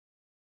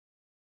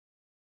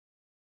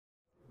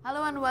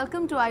Hello and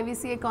welcome to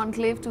IVCA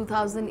Conclave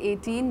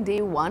 2018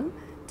 Day 1.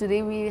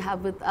 Today we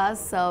have with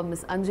us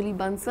Ms. Anjali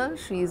Bansal.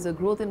 She is a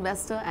growth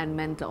investor and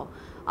mentor.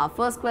 Our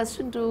first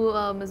question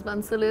to Ms.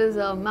 Bansal is,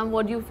 ma'am,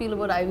 what do you feel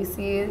about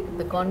IVCA,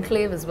 the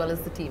Conclave as well as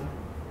the team?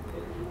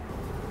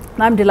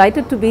 I'm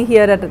delighted to be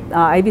here at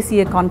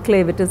IVCA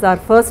Conclave. It is our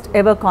first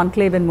ever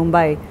conclave in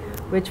Mumbai,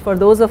 which for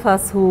those of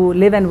us who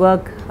live and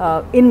work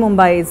in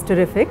Mumbai is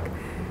terrific.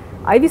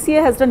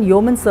 IVCA has done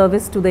yeoman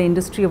service to the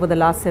industry over the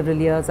last several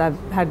years. I've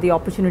had the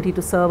opportunity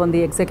to serve on the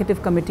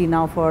executive committee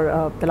now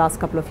for the last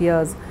couple of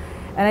years.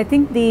 And I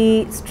think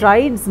the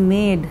strides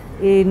made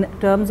in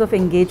terms of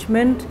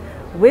engagement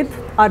with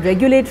our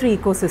regulatory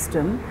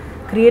ecosystem,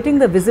 creating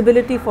the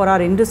visibility for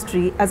our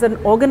industry as an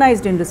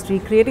organized industry,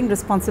 creating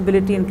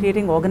responsibility and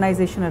creating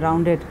organization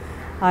around it.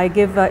 I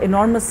give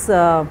enormous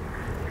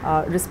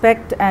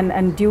respect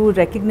and due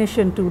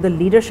recognition to the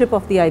leadership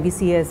of the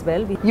IVCA as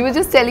well. You were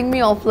just telling me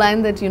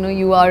offline that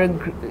you are a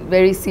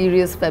very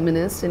serious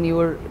feminist and you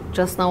were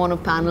just now on a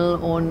panel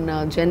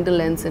on gender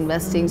lens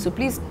investing. So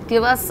please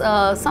give us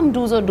some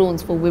do's or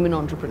don'ts for women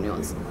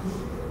entrepreneurs.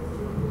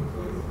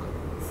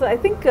 So I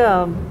think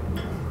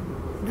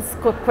this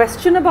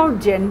question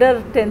about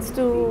gender tends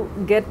to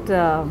get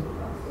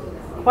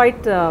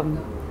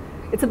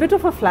it's a bit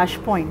of a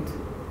flashpoint.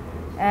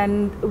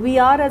 And we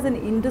are as an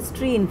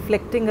industry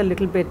inflecting a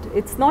little bit.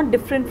 It's not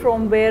different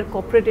from where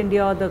corporate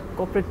India, the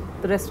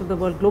rest of the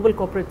world, global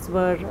corporates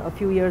were a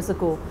few years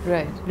ago.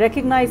 Right.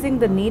 Recognizing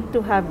the need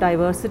to have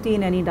diversity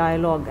in any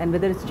dialogue, and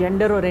whether it's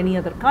gender or any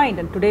other kind.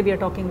 And today we are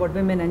talking about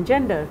women and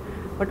gender.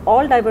 But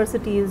all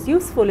diversity is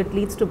useful. It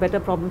leads to better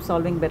problem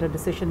solving, better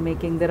decision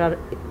making. There are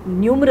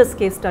numerous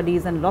case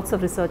studies and lots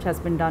of research has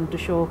been done to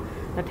show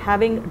that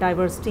having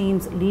diverse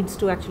teams leads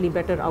to actually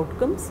better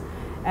outcomes.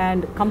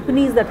 And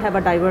companies that have a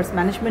diverse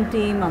management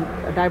team,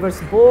 a diverse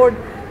board,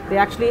 they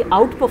actually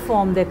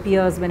outperform their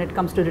peers when it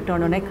comes to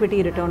return on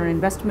equity, return on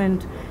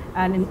investment,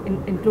 and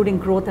including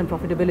growth and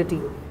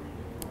profitability.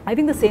 I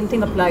think the same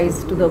thing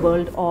applies to the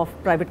world of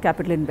private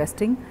capital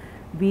investing.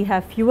 We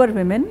have fewer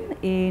women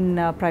in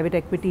private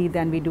equity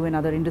than we do in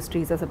other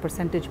industries as a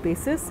percentage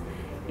basis.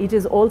 It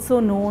is also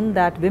known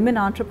that women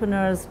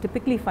entrepreneurs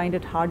typically find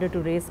it harder to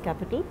raise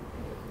capital.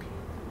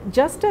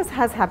 Just as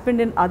has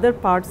happened in other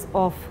parts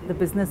of the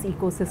business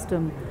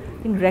ecosystem,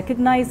 in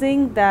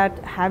recognizing that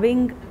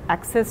having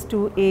access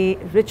to a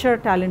richer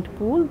talent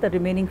pool, the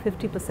remaining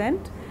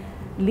 50%,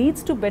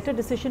 leads to better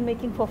decision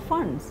making for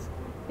funds.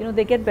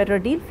 They get better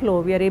deal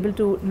flow. We are able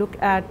to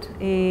look at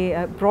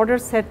a broader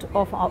set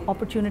of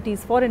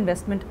opportunities for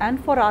investment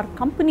and for our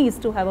companies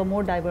to have a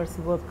more diverse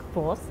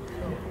workforce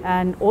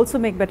and also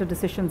make better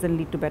decisions and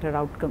lead to better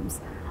outcomes.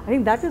 I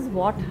think that is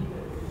what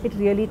it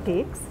really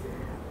takes.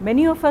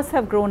 Many of us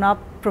have grown up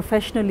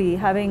professionally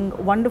having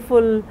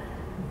wonderful,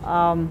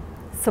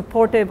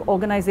 supportive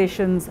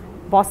organizations,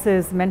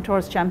 bosses,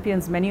 mentors,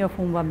 champions, many of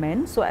whom were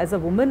men. So as a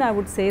woman, I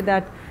would say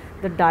that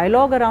the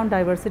dialogue around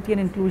diversity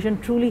and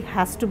inclusion truly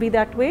has to be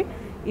that way.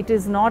 It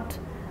is not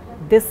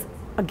this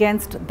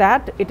against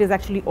that, it is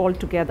actually all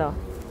together.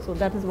 So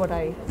that is what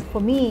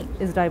for me,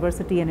 is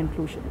diversity and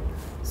inclusion.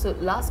 So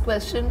last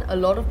question, a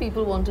lot of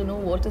people want to know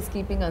what is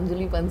keeping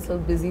Anjali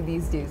Bansal busy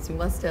these days. You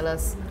must tell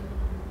us.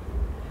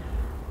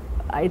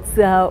 It's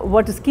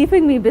what is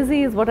keeping me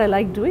busy is what I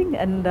like doing,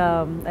 and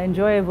I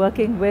enjoy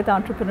working with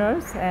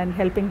entrepreneurs and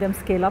helping them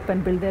scale up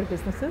and build their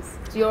businesses.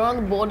 So you're on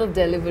the board of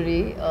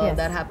Delivery. Yes.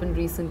 That happened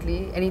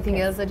recently. Anything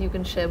else that you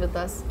can share with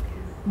us?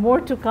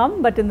 More to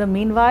come, but in the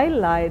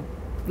meanwhile, I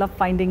love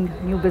finding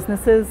new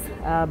businesses,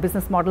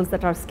 business models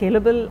that are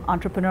scalable,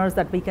 entrepreneurs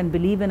that we can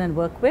believe in and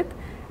work with,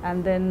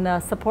 and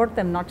then support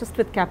them not just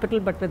with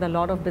capital but with a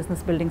lot of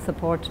business building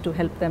support to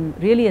help them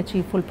really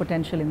achieve full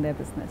potential in their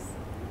business.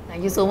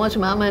 Thank you so much,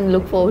 ma'am, and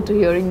look forward to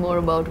hearing more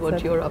about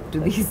what you're up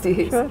to these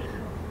days. Sure.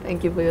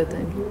 Thank you for your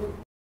time.